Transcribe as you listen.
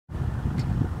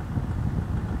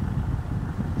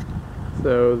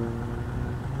So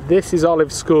this is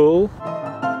Olive School.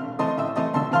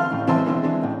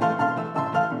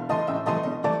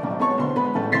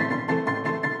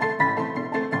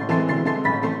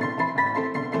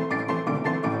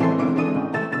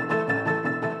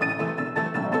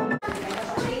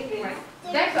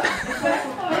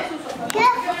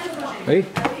 Hey.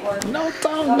 No,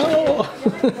 Tom, no!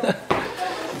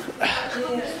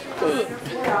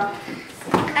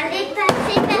 Allez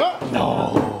passer parce...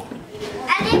 No!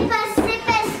 Allez passer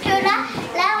parce que là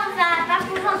on va pas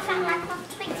pouvoir faire la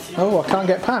construction. Oh, I can't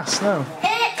get past, no.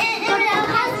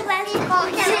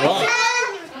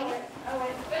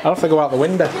 I'll have to go out the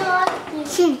window.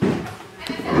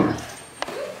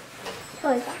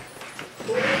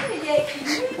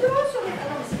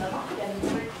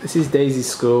 This is Daisy's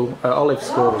school, Olive's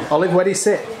school. Olive, where do you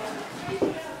sit?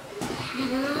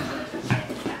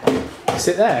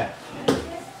 Sit there.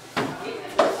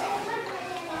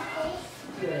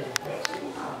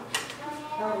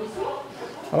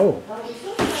 Oh.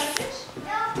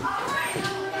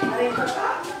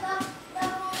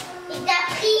 Il t'a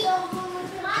pris en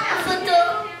photo.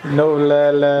 No,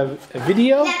 la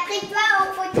video? Il a pris toi en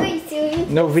photo ici.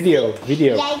 No, video. Il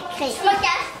a écrit. Je me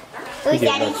cache. Vous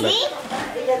Video, allez look, ici.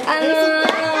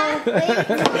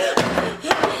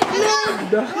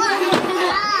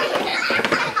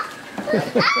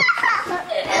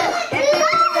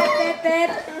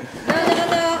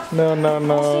 No, no,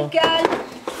 no.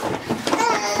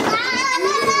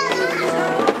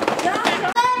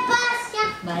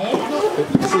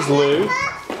 This is Lou.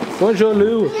 Bonjour,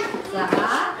 Lou.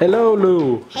 Hello,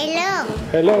 Lou. Hello.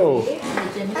 Hello.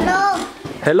 Hello.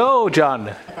 Hello,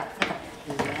 John.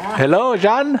 Hello,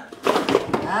 John.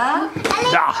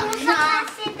 Allez, Ah. on s'en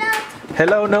passe d'autres.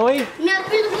 Hello, Noé. Il n'y a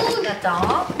plus de rouge.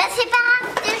 Attends. Bah c'est pas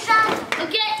grave, déjà.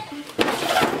 Ok.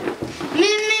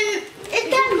 Mais,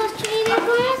 regarde, quand tu viens de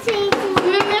commencer.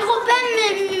 Mais Robin,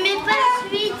 mais pas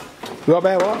suite.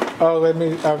 Robert, what? Oh, let me.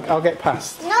 I'll get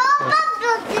past. Non, pas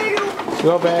de loup.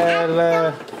 Robert,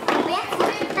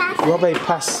 Merci, Robert,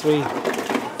 pass, we.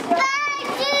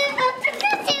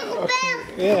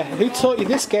 Yeah, who taught you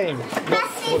this game?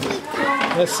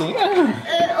 Let's see.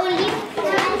 Olive,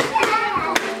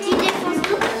 tu défonces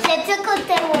tout. C'est ce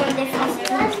côté où on défonce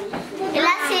tout. Et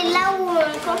là, c'est là où on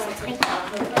construit.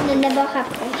 Mais d'abord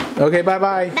après. Okay, bye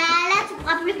bye. Bah là, tu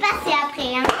pourras plus passer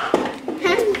après. Hein.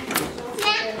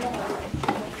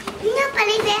 Non, pas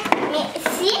les verts. Mais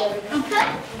si, on peut.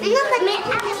 Mais non, pas mais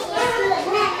maman, mais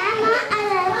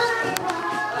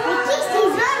qui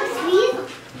s'ils vont suivre?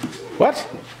 What?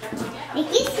 Mais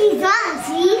qui s'ils vont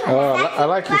suivre? Oh, I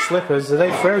like your slippers. Are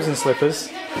they frozen slippers?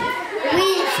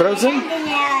 Oui. Frozen?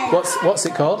 What's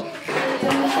it called?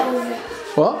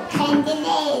 What? Crème de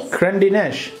neige. Crème de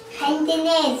neige. Crème de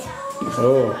neige.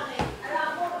 Oh.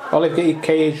 Olive, get your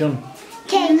cage on.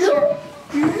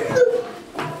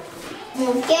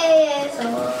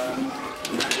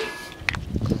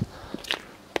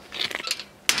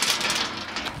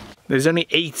 There's only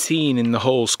 18 in the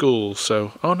whole school,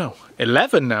 so... Oh no,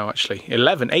 11 now actually.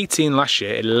 11, 18 last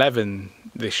year, 11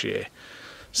 this year.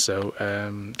 So,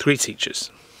 3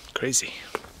 teachers. Crazy.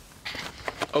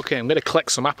 Okay, I'm going to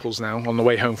collect some apples now on the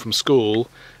way home from school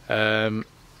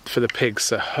for the pigs,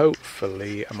 so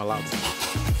hopefully I'm allowed to.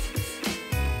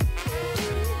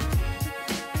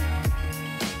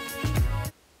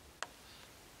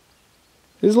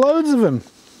 There's loads of them.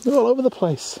 They're all over the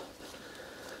place.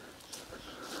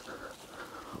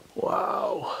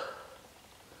 Wow.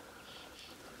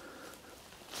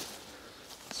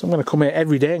 So I'm going to come here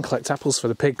every day and collect apples for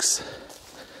the pigs.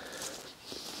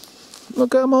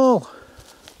 Look at them all.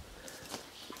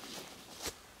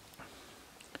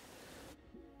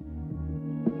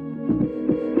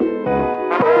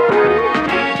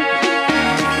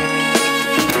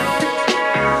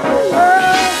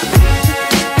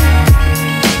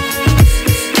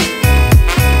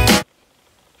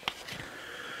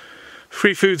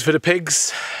 Free foods for the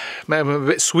pigs, make them a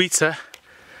bit sweeter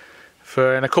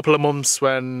for in a couple of months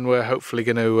when we're hopefully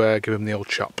going to give them the old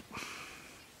chop.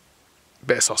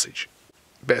 Bit of sausage,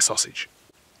 bit of sausage,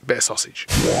 bit of sausage.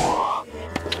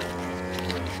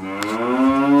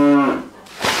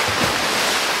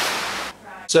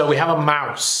 So we have a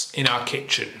mouse in our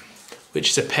kitchen,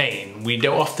 which is a pain. We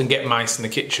don't often get mice in the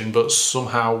kitchen, but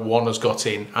somehow one has got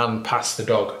in and past the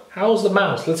dog. How's the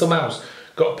mouse, little mouse,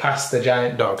 got past the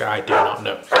giant dog? I do not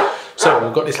know. So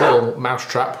we've got this little mouse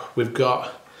trap. We've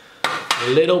got a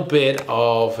little bit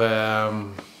of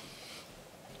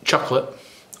chocolate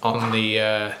on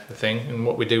the thing, and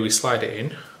what we do, we slide it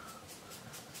in.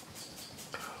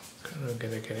 Kind of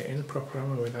gonna get it in proper,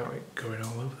 am I, without it going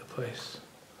all over the place.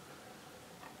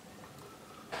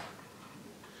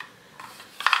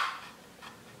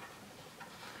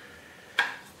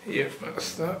 Yep,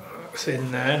 that's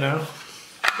in there now.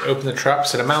 Open the trap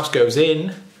so the mouse goes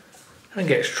in and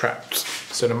gets trapped.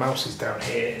 So the mouse is down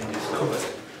here in this cupboard.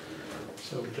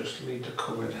 So we'll just leave the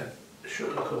cupboard,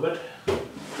 shut the cupboard.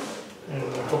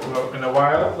 And in a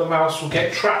while the mouse will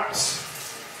get trapped.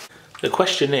 The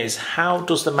question is, how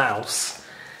does the mouse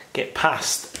get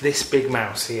past this big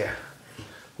mouse here?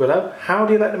 Willow, how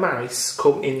do you let the mice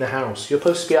come in the house? You're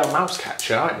supposed to be our mouse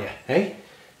catcher, aren't you? Hey?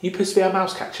 You're supposed to be our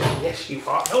mouse catcher. Yes, you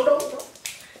are. No, no, no.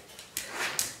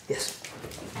 Yes.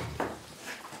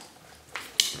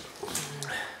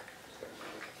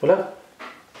 Willow?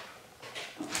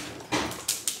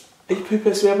 Are you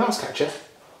supposed to be a mouse catcher?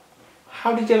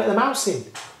 How did you let the mouse in?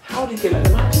 How did you let the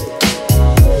mouse in?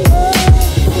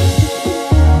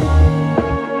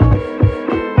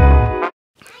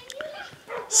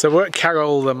 So we're at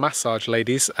Carol, the massage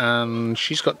ladies, and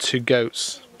she's got 2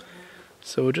 goats.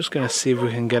 So we're just going to see if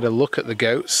we can get a look at the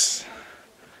goats.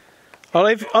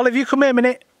 Olive, you come here a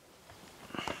minute.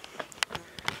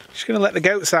 She's going to let the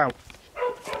goats out.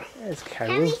 There's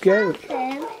Carol's goat.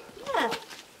 Yeah,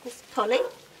 it's Polly.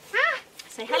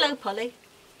 Say hello, Polly.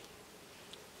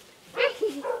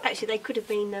 Actually, they could have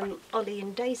been Ollie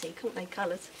and Daisy, couldn't they,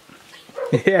 colours?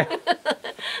 Yeah.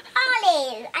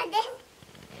 Olive and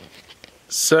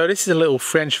So this is a little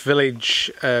French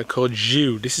village called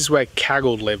Joux. This is where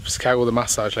Carol lives, Carol the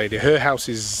massage lady. Her house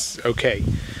is okay,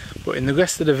 but in the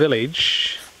rest of the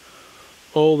village,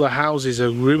 all the houses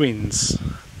are ruins.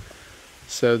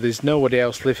 So there's nobody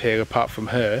else live here apart from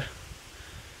her.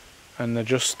 And they're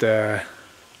just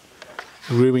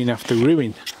ruin after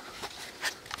ruin.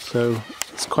 So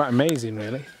it's quite amazing,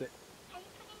 really.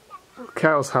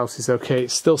 Carol's house is okay,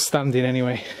 it's still standing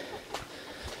anyway.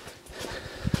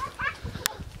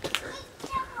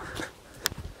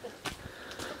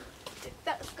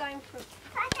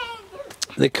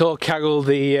 They call Carol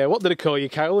the, what do they call you,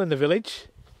 Carol, in the village?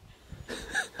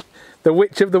 The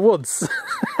witch of the woods.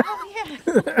 Oh,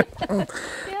 yeah.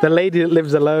 The lady that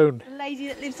lives alone. The lady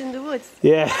that lives in the woods.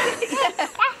 Yeah. Yeah.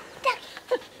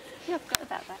 I've got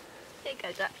that back. There you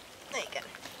go, Duck. There you go.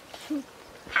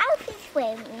 how's he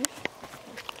swimming?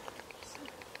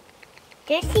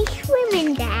 Does he swim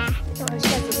in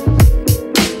there?